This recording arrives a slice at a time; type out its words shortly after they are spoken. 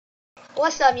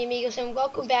What's up, mi amigos, and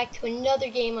welcome back to another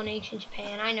game on Ancient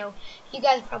Japan. I know you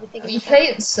guys are probably thinking You play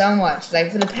it so much.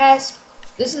 Like for the past,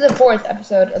 this is the 4th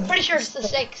episode. Of pretty sure it's the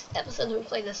 6th episode that we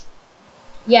played this.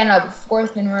 Yeah, no, the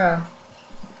 4th in a row.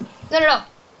 No.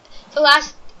 The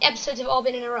last episodes have all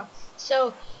been in a row.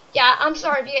 So yeah, I'm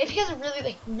sorry if you guys are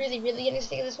really getting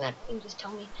sick of this map. You can just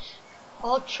tell me.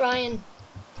 I'll try and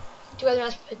do other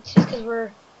aspects just because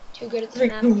we're too good at this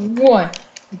map. 3, 2, 1.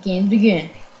 The games begin.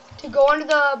 To go under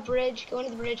the bridge. Go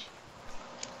under the bridge.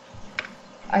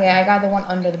 Okay, I got the one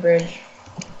under the bridge.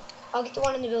 I'll get the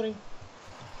one in the building.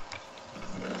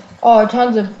 Oh,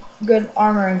 tons of good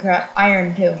armor and crap.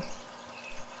 Iron too.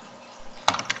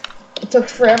 It took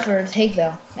forever to take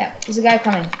though. Yeah, there's a guy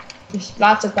coming. There's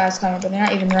lots of guys coming, but they're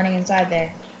not even running inside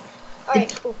there.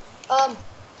 Alright, cool. I'm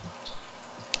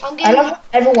I getting. love how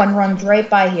everyone runs right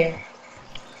by here.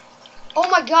 Oh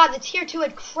my god, the tier 2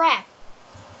 had crap.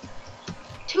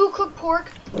 2 cooked pork,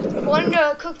 1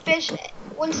 cooked fish,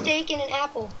 1 steak, and an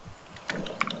apple.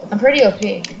 I'm pretty OP.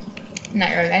 Not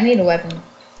really. I need a weapon.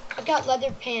 I've got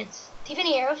leather pants. Do you have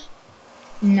any arrows?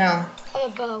 No. I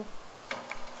have a bow.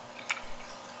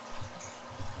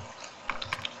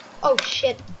 Oh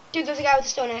shit. Dude, there's a guy with a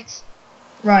stone axe.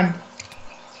 Run.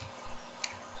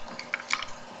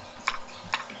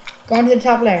 Go into the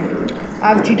top layer.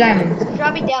 I have 2 diamonds.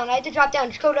 Drop me down. I had to drop down.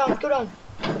 Just go down. Go down.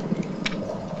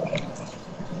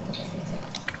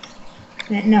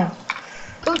 No.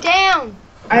 Go down.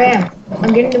 I am.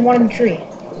 I'm getting the one in the tree.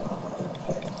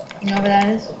 You know what that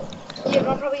is? Yeah, but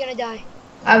I'm probably gonna die.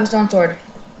 I have a stone sword.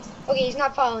 Okay, he's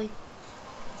not following.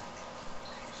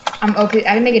 I'm OP. I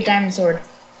can make a diamond sword.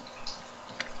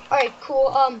 Alright,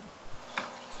 cool.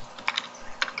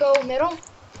 Go middle.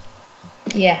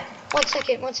 Yeah. 1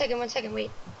 second,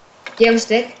 wait. Do you have a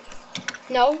stick?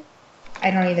 No. I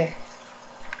don't either.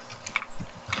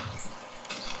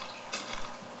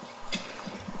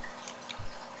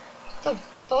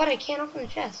 But I can't open the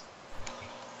chest.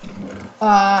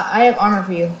 I have armor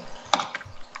for you.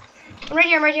 I'm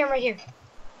right here.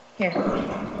 Here.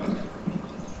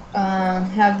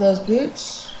 Have those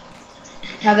boots.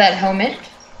 Have that helmet.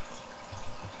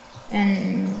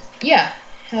 And yeah,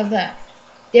 have that.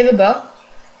 Do you have a bow?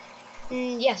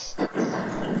 Yes.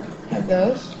 Have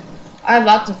those. I have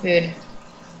lots of food.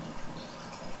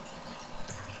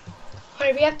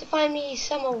 Alright, we have to find me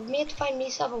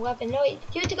a weapon. No, you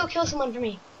have to go kill someone for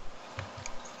me.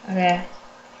 Okay.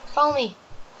 Follow me.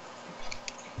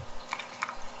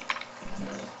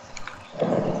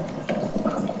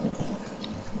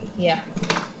 Yeah.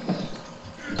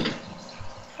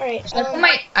 Alright. Should I put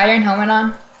my iron helmet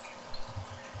on?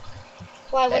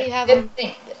 Why? What do you have on?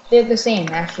 They're the same,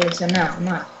 actually, so no, I'm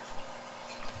not.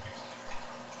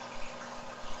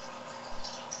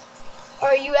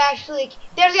 Are you actually...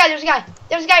 There's a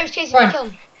guy who's chasing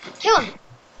me. Kill him.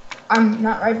 I'm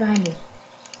not right behind you.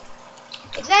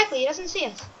 Exactly, he doesn't see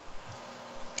us.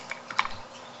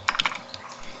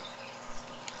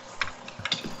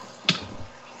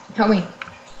 Help me.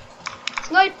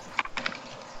 Snipe.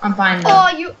 I'm fine though. Oh,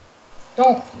 you...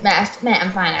 Don't, Matt,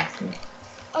 I'm fine actually.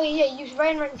 Oh yeah, you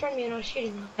ran right in front of me and I was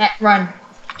shooting them. Matt, run.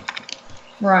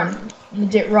 Run.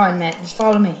 Legit run, Matt. Just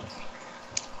follow me.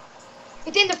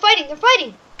 Within, they're fighting.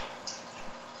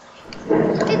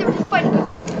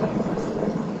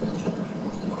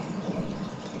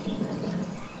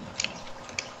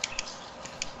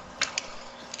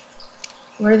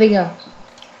 Where do they go?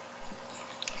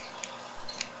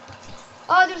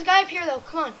 Oh, there's a guy up here though.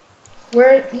 Come on.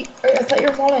 Where? I thought you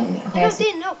were following me. Okay, I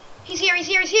didn't. No. He's here.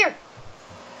 Say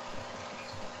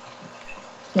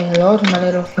hello to my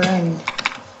little friend.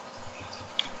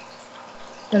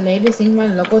 The latest thing in my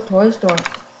local toy store.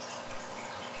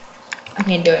 I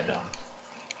can't do it though.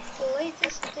 The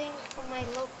latest thing from my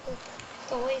local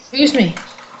toy store. Boost me.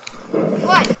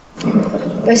 What?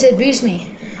 I said boost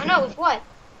me. I know, with what?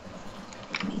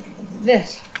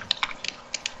 This.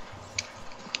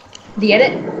 Do you get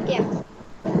it? Yeah.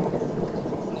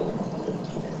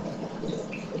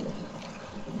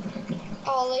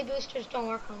 Oh, lay boosters don't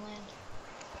work on land.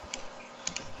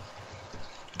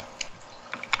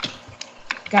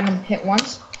 Got him hit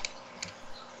once.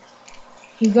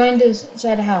 He's going to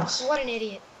inside a house. What an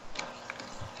idiot.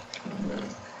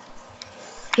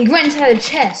 He went inside the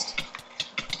chest.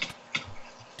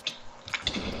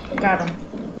 Got him.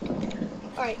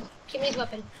 Alright, give me his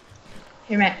weapon.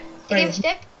 Here, Matt. Did he have a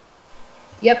stick?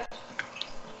 Yep.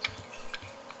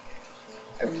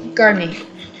 Guard me.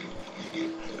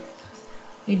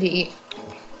 Need to eat.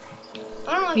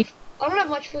 I don't have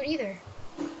much food either.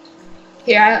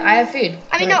 Here, I have food.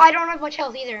 I mean, no, I don't have much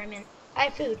health either. I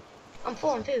have food. I'm full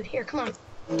on food. Here, come on.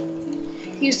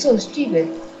 He's so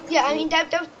stupid. Yeah, I mean, that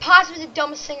was possibly the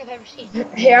dumbest thing I've ever seen.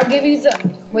 Here, I'll give you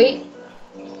the... Wait.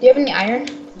 Do you have any iron?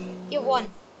 You have one.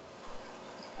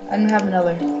 I don't have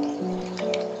another.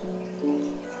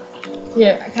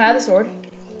 Here, can I have the sword?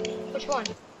 Which one?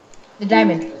 The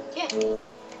diamond. Yeah.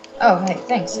 Oh, hey,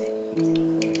 thanks.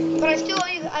 But I still owe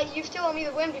you. You still owe me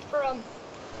the win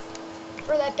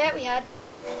for that bet we had.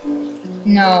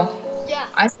 No. Yeah.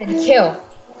 I said kill.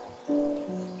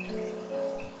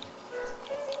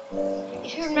 You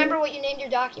should remember what you named your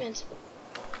documents.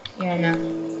 Yeah, I know.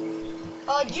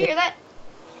 Did you hear that?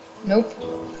 Nope.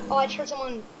 Oh, I heard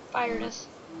someone fired us.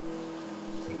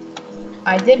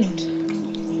 I didn't.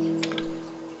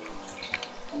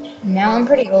 Now I'm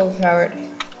pretty overpowered.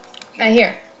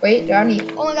 Here. Wait, do I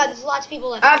need... Oh my god, there's lots of people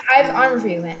left. I have armor for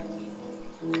you,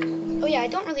 man. Oh yeah, I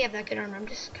don't really have that good armor. I'm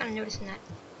just kind of noticing that.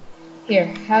 Here,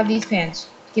 have these pants.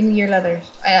 Give me your leather.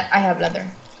 I have leather.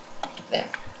 There.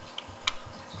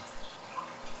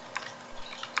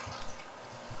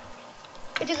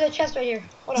 There's a chest right here.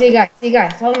 Hold on. See you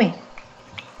guys, follow me.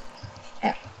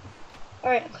 Yeah.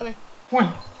 Alright, I'm coming.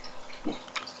 Come on.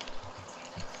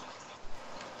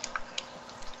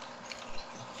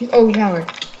 He's overpowered.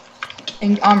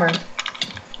 And armor.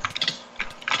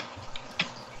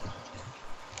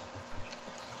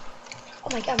 Oh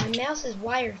my god, my mouse's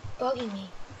wire is bugging me.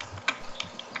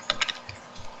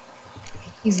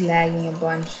 He's lagging a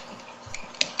bunch.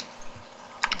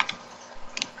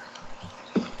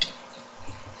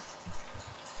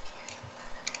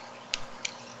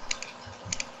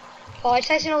 Oh, I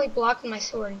accidentally blocked my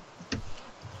sword.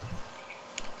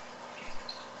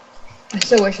 I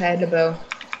still wish I had the bow.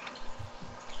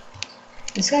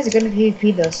 This guy's good at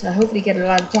PvP though, so I hope he get a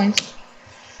lot of points.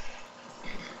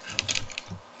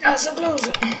 Oh, so close.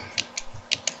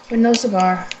 But no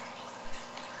cigar.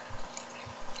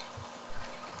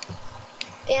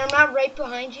 And I'm not right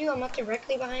behind you. I'm not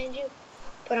directly behind you,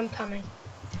 but I'm coming.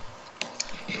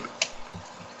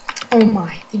 Oh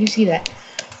my, did you see that?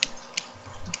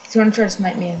 He's gonna try to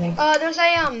smite me, I think. There's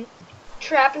a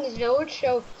trap in this village,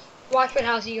 so watch what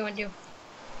house you go into.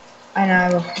 I know, I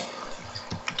will.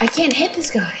 I can't hit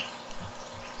this guy.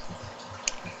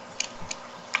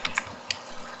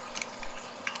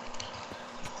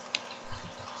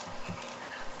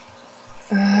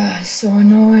 It's so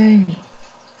annoying.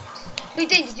 Wait,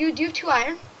 do you have 2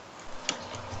 iron?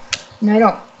 No, I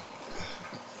don't.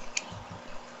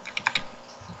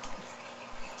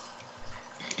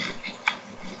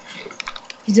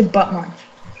 He's a butt munch.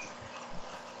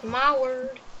 My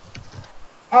word.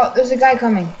 Oh, there's a guy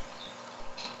coming.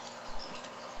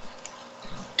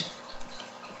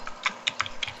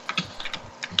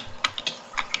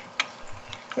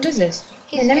 What is this?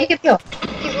 Hey, let me get kill.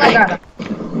 He's I got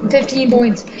him. 15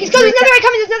 points. He's coming. There's another guy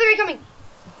coming. There's another guy coming.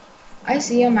 I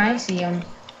see him. I see him.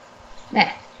 Nah.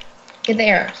 Get the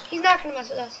arrows. He's not gonna mess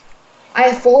with us. I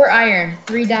have 4 iron,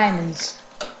 3 diamonds.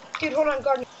 Dude, hold on,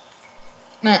 guard.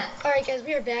 Nah. Alright, guys,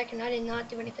 we are back, and I did not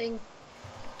do anything.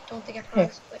 Don't think I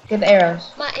promised, but Get the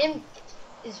arrows. my M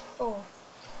is full.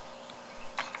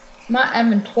 My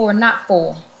inventory not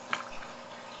full.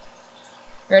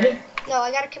 Ready? No,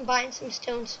 I gotta combine some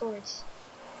stone swords.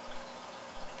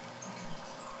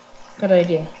 Good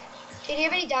idea. Do you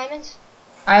have any diamonds?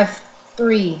 I have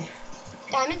 3.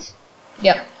 Diamonds?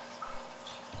 Yep.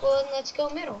 Well, then let's go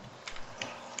middle.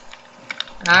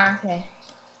 Okay.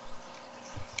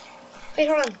 Wait,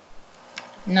 hold on.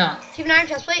 No. Do you have an iron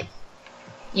chest plate?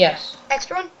 Yes.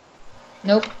 Extra one?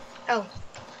 Nope. Oh.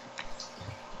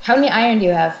 How many iron do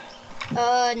you have?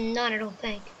 None, I don't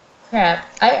think. Crap.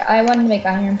 I wanted to make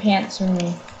iron pants for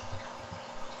me.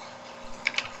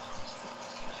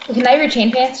 Can I have your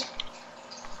chain pants?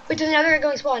 Wait, there's another guy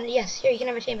going spawn. Yes, here, you can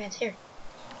have a chain pants. Here.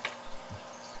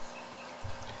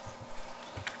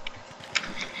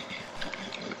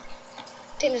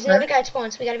 Tim, there's another guy at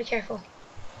spawn, so we gotta be careful.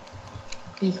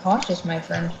 Be cautious, my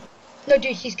friend. No,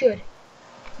 dude, he's good.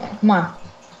 Oh, come on.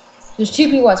 There's 2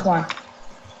 people at spawn.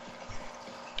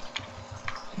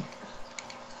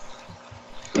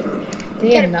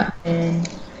 They have nothing.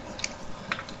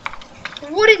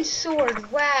 Wooden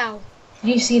sword, wow.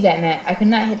 Did you see that, Matt? I could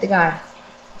not hit the guy.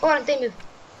 Hold on, they move.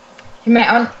 Hey, Matt,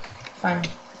 on. Fine.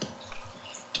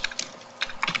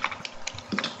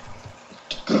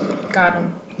 Got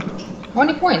him. How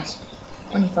many points?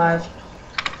 25.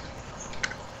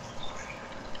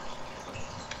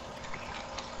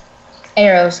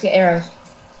 Arrows, get arrows.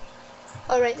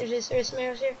 Alright, there's some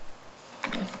arrows here.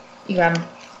 You got him.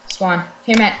 Spawn.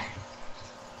 Here, Matt.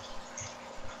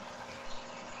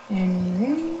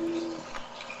 And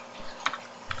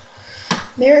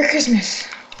Merry Christmas.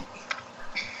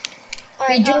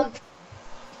 Alright,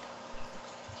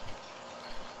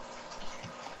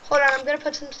 Hold on, I'm gonna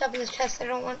put some stuff in this chest that I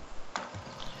don't want.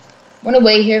 Want to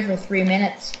wait here for 3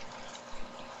 minutes?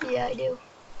 Yeah, I do.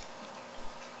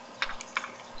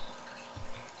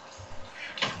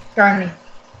 Guard me.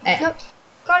 Nope.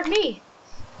 Guard me.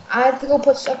 I have to go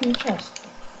put stuff in the chest.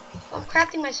 I'm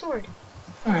crafting my sword.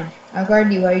 Fine. I'll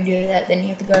guard you while you do that, then you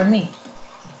have to guard me.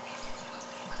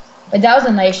 But that was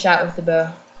a nice shot with the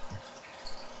bow.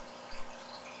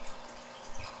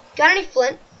 Got any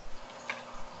flint?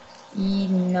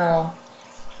 No.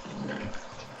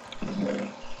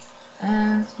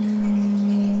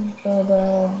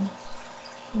 Bow,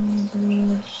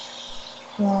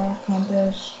 claw,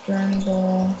 compass, string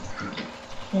ball,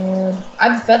 sword. I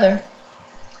have a feather.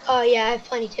 Oh yeah, I have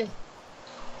plenty too.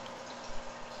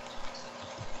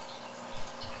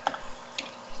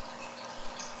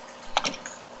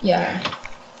 Yeah.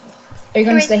 Are you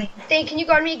gonna stay? Dane, can you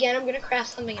guard me again? I'm gonna craft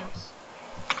something else.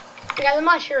 Guys, I'm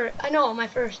not sure. I know my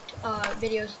first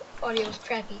audio is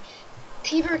crappy.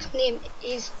 T-Burg's name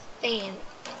is Thane.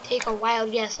 Take a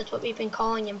wild guess. That's what we've been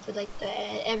calling him for like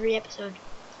every episode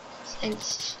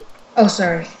since. Oh,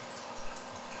 sorry.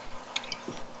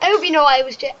 I hope you know I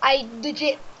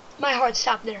legit, my heart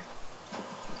stopped there.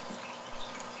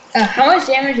 How much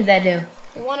damage did that do?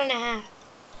 1.5.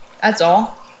 That's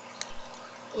all?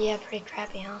 Yeah, pretty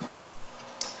crappy, huh?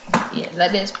 Yeah,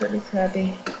 that is pretty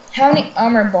crappy. How many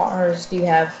armor bars do you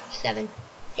have? 7.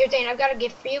 Here, Dane, I've got a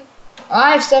gift for you. Oh,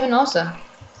 I have 7 also.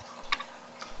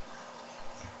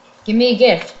 Give me a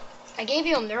gift. I gave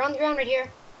you them. They're on the ground right here.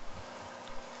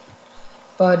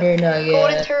 Butter nugget.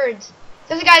 Golden turds.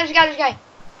 There's a guy, there's a guy, there's a guy.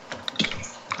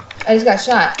 I just got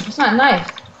shot. It's not a knife.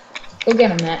 Go get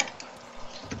him, Matt.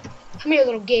 Come here,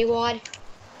 little gay wad.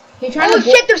 You're trying Oh to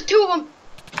shit, there's 2 of them.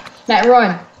 Matt,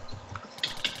 run.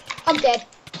 I'm dead.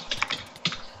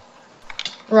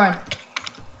 Run.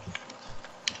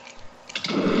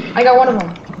 I got one of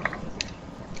them.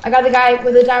 I got the guy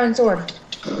with the diamond sword.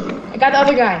 I got the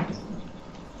other guy.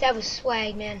 That was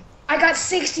swag, man. I got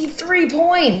 63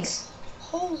 points.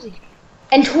 Holy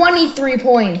And 23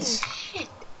 points. shit.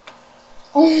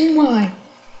 Oh my.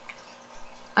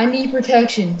 I need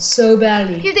protection so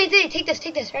badly. Here, take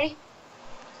this, ready?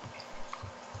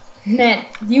 Matt,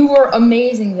 you were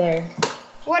amazing there.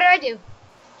 What did I do?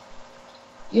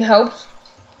 You helped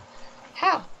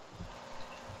How?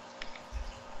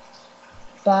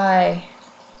 by...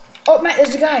 Oh, Matt,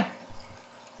 there's a guy.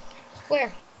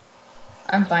 Where?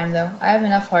 I'm fine, though. I have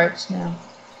enough hearts now.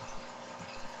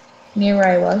 Near where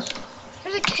I was.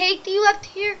 There's a cake that you left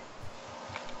here?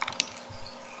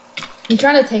 He's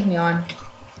trying to take me on.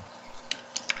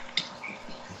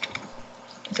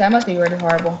 So that must be really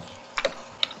horrible.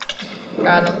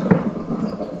 Got him.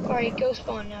 Alright, go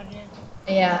spawn now, Dan.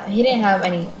 Yeah, he didn't have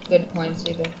any good points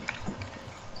either.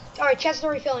 Alright, chest is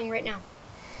refilling right now.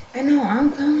 I know,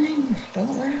 I'm coming.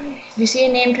 Don't worry. If you see a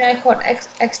name tag called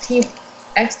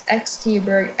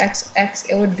XxTBurgxX,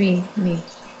 it would be me.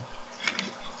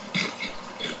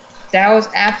 That was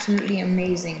absolutely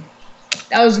amazing.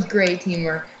 That was great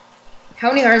teamwork. How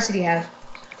many hearts did you have?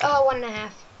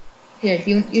 1.5. Here,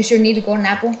 you sure need a golden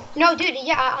apple? No, dude,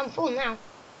 yeah, I'm full now.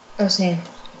 Oh, same.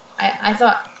 I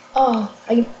thought, oh,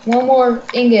 I get one more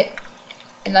ingot,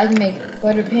 and I can make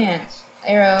butter pants.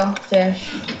 Arrow,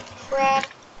 fish, Crap.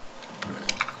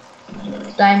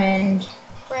 diamond,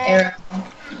 Crap. arrow.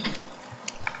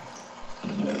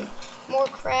 More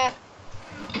crap.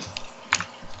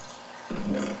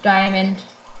 Diamond,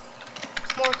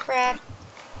 More crap.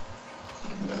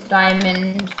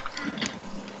 diamond.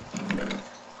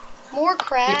 More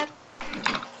crap.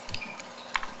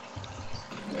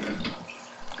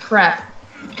 Crap.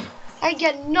 I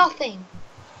get nothing.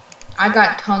 I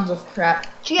got tons of crap.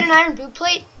 Did you get an iron boot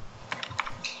plate?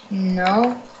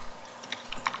 No.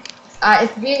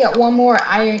 If we get one more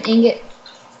iron ingot,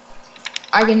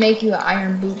 I can make you an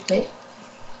iron boot plate.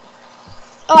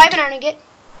 Oh, I have an iron ingot.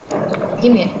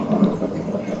 Give me it.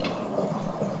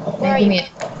 Where are Give you? me it.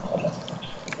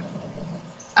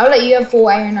 I'll let you have full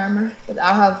iron armor, but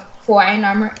I'll have full iron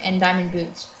armor and diamond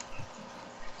boots.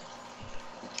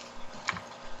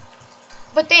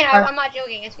 But then I'm not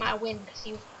joking. It's my win because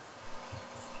you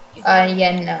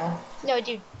Yeah, no. No,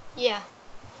 dude. Yeah.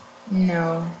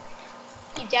 No.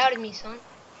 You doubted me, son.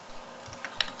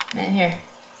 Man, here.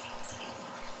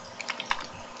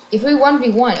 If we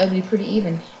 1v1, it would be pretty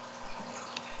even.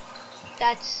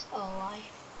 That's a lie.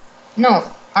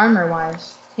 No,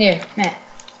 armor-wise. Here, Matt.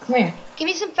 Come here. Give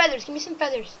me some feathers. Give me some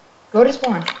feathers. Go to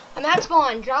spawn. I'm at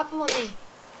spawn. Drop them on me.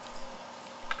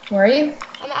 Where are you?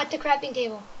 I'm at the crafting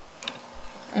table.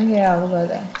 Okay, I'll go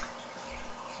there.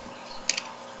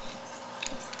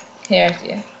 Here, I see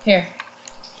you. Here.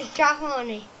 Just drop them on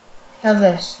me. Have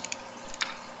this.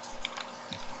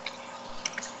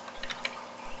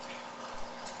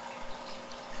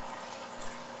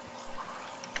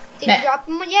 Did you drop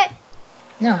him one yet?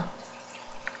 No.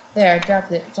 There, I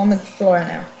dropped it. It's on the floor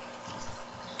now.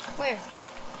 Where?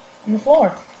 On the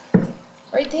floor.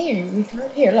 Right there.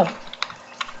 Right here, look.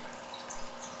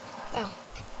 Oh.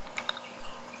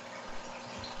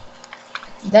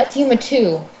 That team of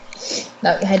 2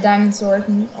 that had diamond sword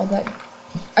and all that.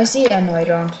 I see it. No, I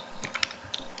don't.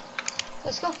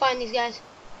 Let's go find these guys.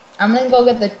 I'm gonna go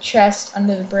get the chest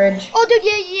under the bridge. Oh, dude,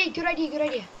 yeah. Good idea, good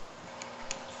idea.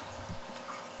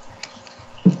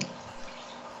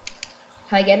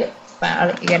 Can I get it? Fine, I'll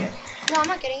let you get it. No, I'm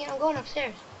not getting it. I'm going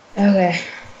upstairs. Okay.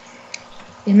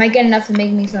 You might get enough to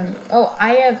make me some. Oh,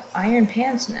 I have iron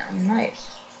pants now. Nice.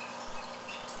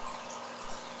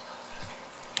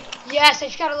 Yes, I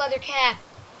just got a leather cap.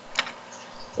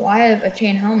 Well, I have a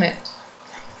chain helmet.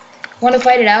 Want to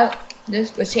fight it out?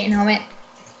 This with chain helmet.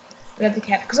 Without the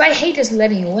cap. Because I hate just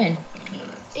letting you win.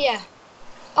 Yeah.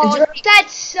 Oh, that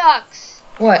sucks.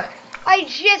 What? I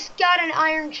just got an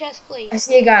iron chest plate. I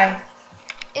see a guy.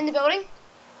 In the building?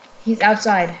 He's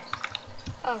outside.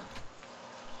 Oh.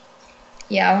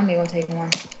 Yeah, I want to go take one.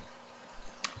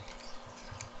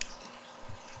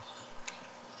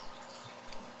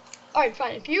 Alright,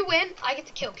 fine. If you win, I get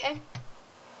to kill, okay?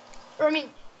 Or, I mean,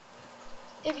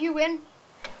 if you win,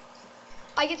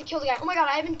 I get to kill the guy. Oh my god,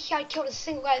 I haven't killed a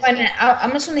single guy this game.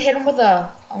 I'm just going to hit him with a,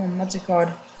 what's it called?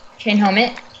 Chain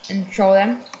helmet and control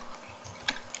them.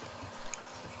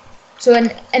 So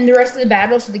in the rest of the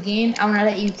battles of the game, I want to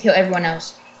let you kill everyone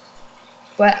else.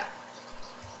 But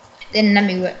then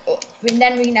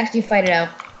we can actually fight it out.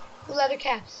 Leather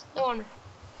caps, no armor.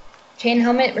 Chain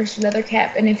helmet versus leather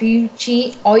cap, and if you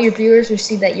cheat, all your viewers will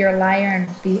see that you're a liar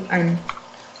and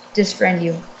disfriend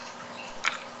you.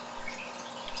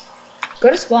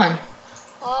 Go to spawn.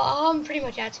 I'm pretty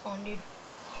much at spawn, dude.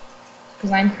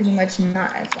 Because I'm pretty much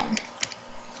not at spawn.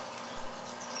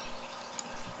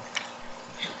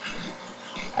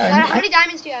 How many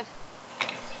diamonds do you have?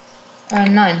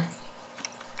 None.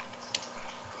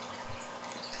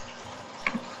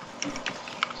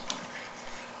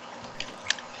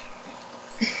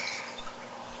 I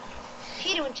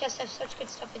hate it when chests have such good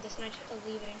stuff like this and I just have to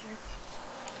leave it in here.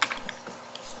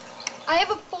 I have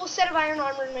a full set of iron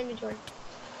armor in my inventory.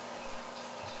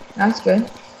 That's good.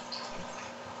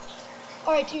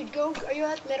 Alright, dude, go. Are you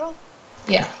at the middle?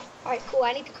 Yeah. Alright, cool.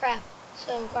 I need to craft.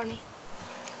 So, guard me.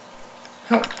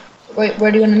 Oh, wait, where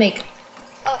do you want to make?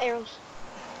 Oh, arrows.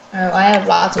 Oh, I have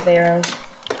lots of arrows.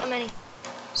 How many?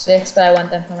 6, but I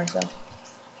want them for myself.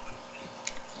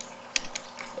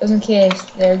 Just in case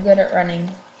they're good at running.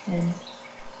 And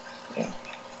yeah.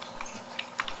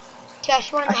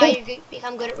 Josh, you want to know how you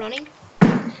become good at running?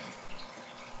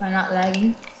 By not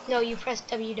lagging. No, you press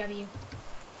WW.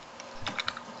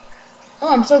 Oh,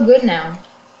 I'm so good now.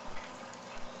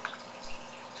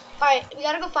 Alright, we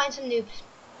gotta go find some noobs.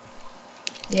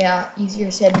 Yeah,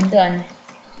 easier said than done.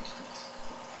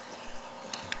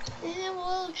 Yeah,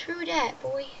 well, true that,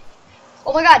 boy.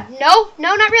 Oh my god, no,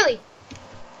 not really.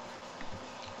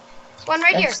 There's one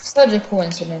right here. That's such a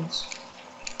coincidence.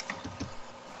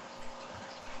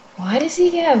 Why does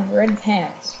he have red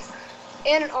pants?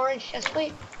 And an orange chest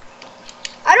plate.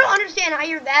 I don't understand how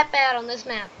you're that bad on this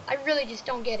map. I really just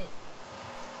don't get it.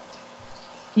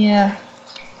 Yeah.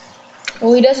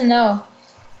 Well, he doesn't know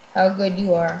how good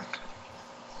you are.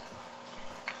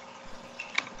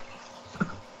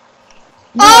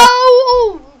 No.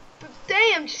 Oh,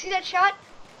 damn, did you see that shot?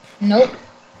 Nope.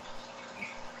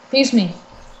 Peace me.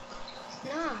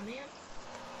 Nah, man.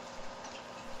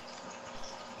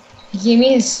 He gave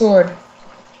me his sword.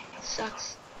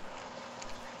 Sucks.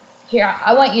 Here,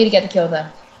 I want you to get the kill though.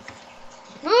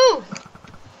 Move!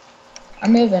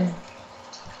 I'm moving.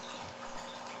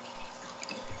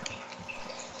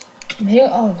 I'm hitting,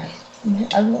 oh my,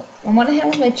 I want to hit him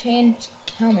with my chain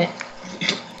helmet.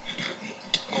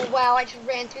 Oh wow, I just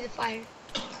ran through the fire.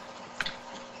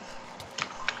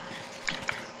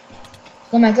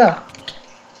 Go, Matt, go.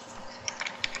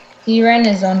 He ran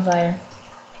his own fire.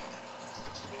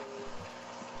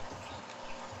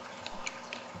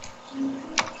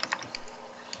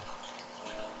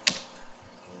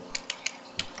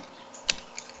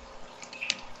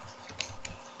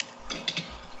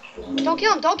 Don't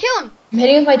kill him, don't kill him! I'm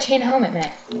hitting with my chain helmet,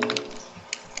 Matt.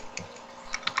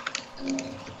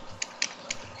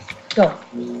 Go.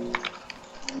 Did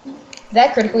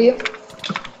that critical you?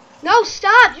 No,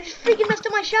 stop! You just freaking messed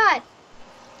up my shot!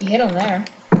 You hit him there.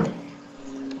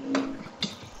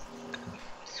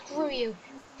 Screw you.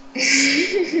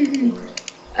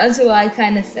 That's what I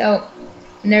kind of felt.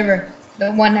 Never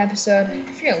the one episode, I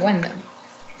forget when though,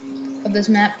 of this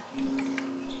map.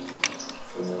 Dude,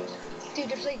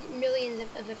 there's like millions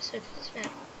of episodes of this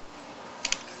map.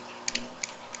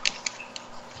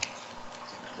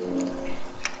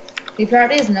 He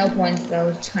probably has no points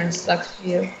though, which kind of sucks for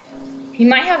you. He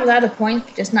might have a lot of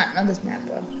points, just not on this map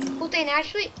though. Well, then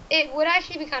actually, it would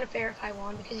actually be kind of fair if I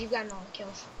won because you've gotten all the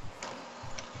kills.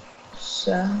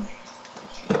 So,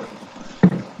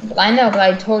 but I know, but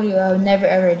I told you I would never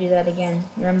ever do that again.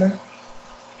 Remember?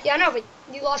 Yeah, I know, but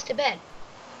you lost to bed.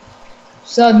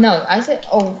 So no, I said,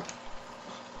 oh,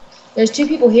 there's 2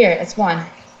 people here. That's one.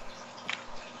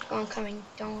 Oh, I'm coming.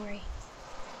 Don't worry.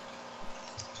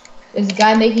 There's a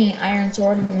guy making an iron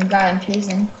sword and a guy I'm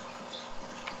chasing.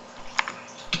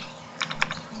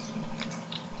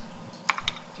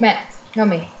 Matt, kill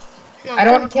me. No, I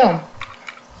don't want to kill him.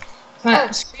 Come on,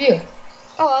 Oh. screw you.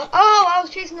 Oh, I was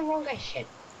chasing the wrong guy. Shit.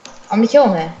 I'm gonna kill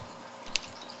him then.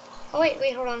 Oh,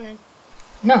 wait, hold on then.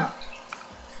 No.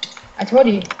 I told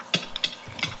you.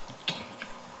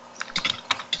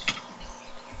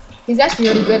 He's actually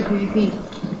really good at PvP.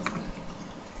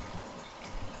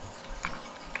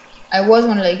 I was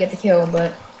gonna let you get the kill,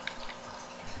 but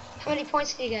How many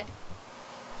points did you get?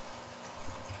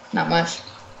 not much.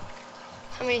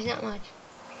 How many is not much?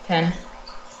 10.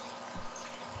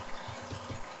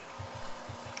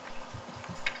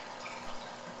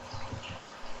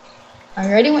 I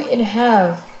already want you to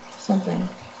have something.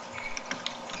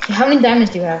 How many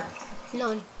diamonds do you have?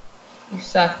 None. You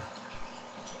suck.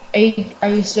 Are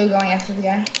you still going after the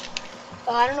guy?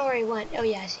 Oh, I don't know where he went. Oh,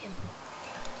 yeah, I see him.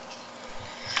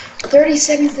 30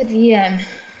 seconds to DM.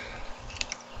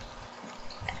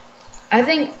 I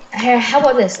think, how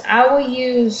about this? I will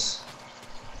use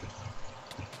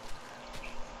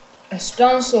a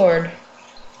stone sword.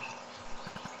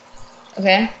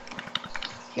 Okay?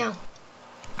 No.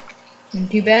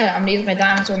 Too bad. I'm gonna use my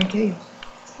diamond sword and kill you.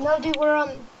 No, dude,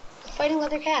 we're fighting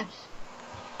leather calves.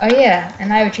 Oh yeah,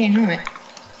 and I have a chain helmet.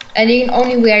 And you can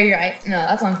only wear your no,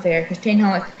 that's unfair because chain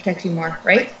helmet protects you more,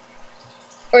 right?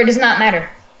 Or it does not matter.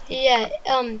 Yeah,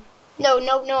 no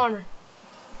armor.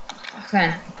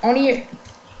 Fine. Only your,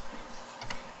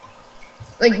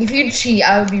 like if you cheat,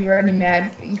 I would be really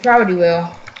mad. You probably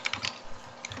will.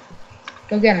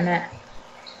 Go get him, Matt.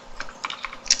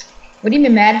 Would you be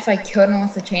mad if I killed him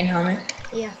with the chain helmet?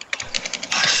 Yeah.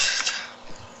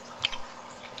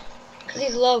 Because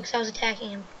he's low, because I was attacking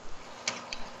him.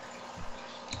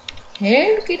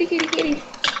 Here, kitty, kitty, kitty.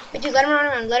 Wait, dude, let him run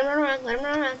around, let him run around, let him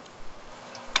run around.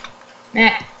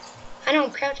 Matt. I know,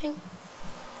 I'm crouching.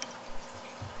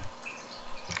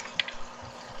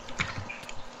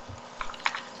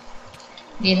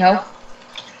 Need help?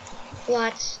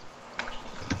 Lots.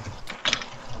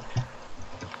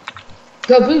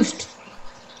 Go boost.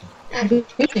 I-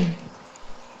 Boosting.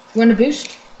 You want to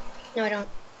boost? No, I don't.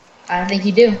 I think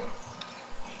you do.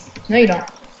 No, you don't.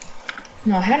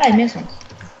 No, how did I miss him?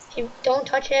 You don't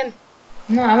touch him.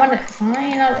 No, I want to.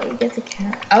 Fine, I'll let you get the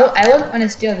kill. I was going to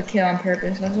steal the kill on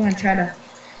purpose. I was going to try to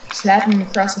slap him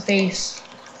across the face.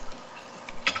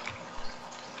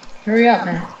 Hurry up,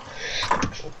 man.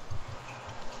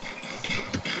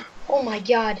 Oh my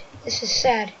god, this is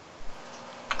sad.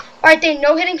 Alright, Dane,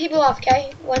 no hitting people off,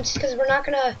 okay? Once, because we're not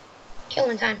gonna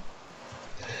kill in time.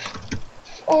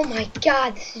 Oh my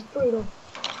god, this is brutal.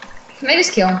 Can I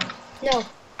just kill him? No.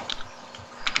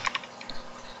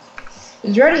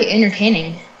 It's already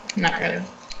entertaining. Not really.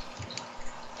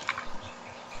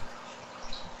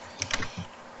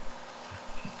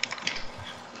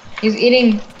 He's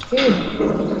eating food.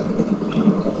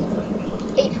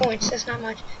 8 points, that's not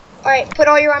much. Alright, put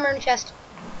all your armor in the chest.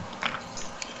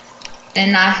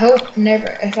 And I hope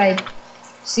never, if I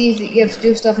see if it gives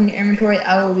do stuff in your inventory,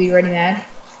 I will be really mad.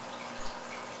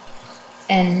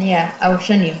 And yeah, I will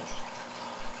shun you.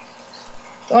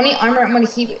 The only armor I'm going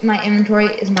to keep in my inventory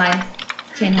is my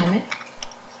chain helmet.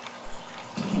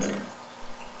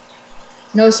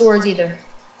 No swords either.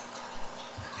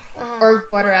 Or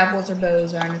butter apples or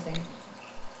bows or anything.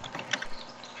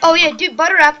 Oh yeah, dude,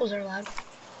 butter apples are allowed.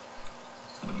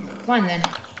 Fine then.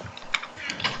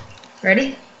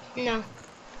 Ready? No.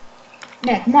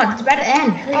 Matt, come on, it's about to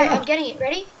end. Hurry Alright, up. I'm getting it.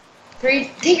 Ready?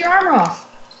 3, take your armor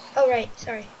off. Oh, right,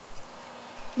 sorry.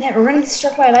 Matt, we're gonna get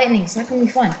struck by lightning. It's not gonna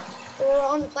be fun. We're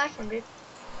on the platform, dude.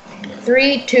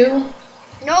 3, 2.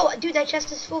 No, dude, that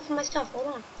chest is full for my stuff.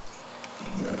 Hold on.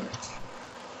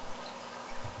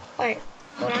 Alright,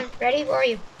 hold on. Ready? Where are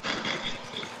you?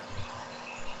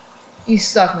 You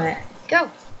suck, Matt. Go.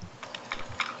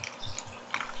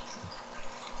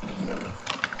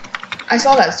 I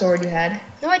saw that sword you had.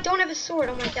 No, I don't have a sword.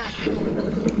 Oh my god.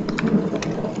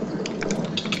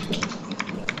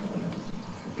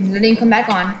 Let him come back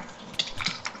on.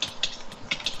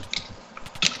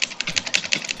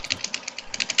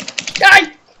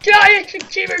 Die,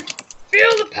 XxTBurgxX.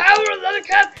 Feel the power of leather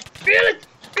cap. Feel it,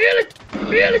 feel it,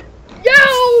 feel it.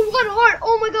 Yo, 1 heart.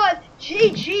 Oh my god.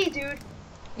 GG, dude.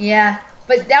 Yeah,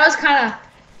 but that was kind of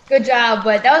good job.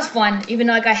 But that was fun, even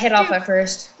though I got hit off at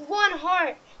first. 1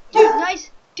 heart. Dude,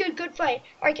 nice. Dude, good fight.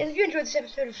 Alright, guys, if you enjoyed this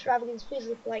episode of Survival Games, please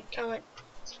leave a like, comment,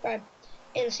 subscribe,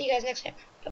 and see you guys next time.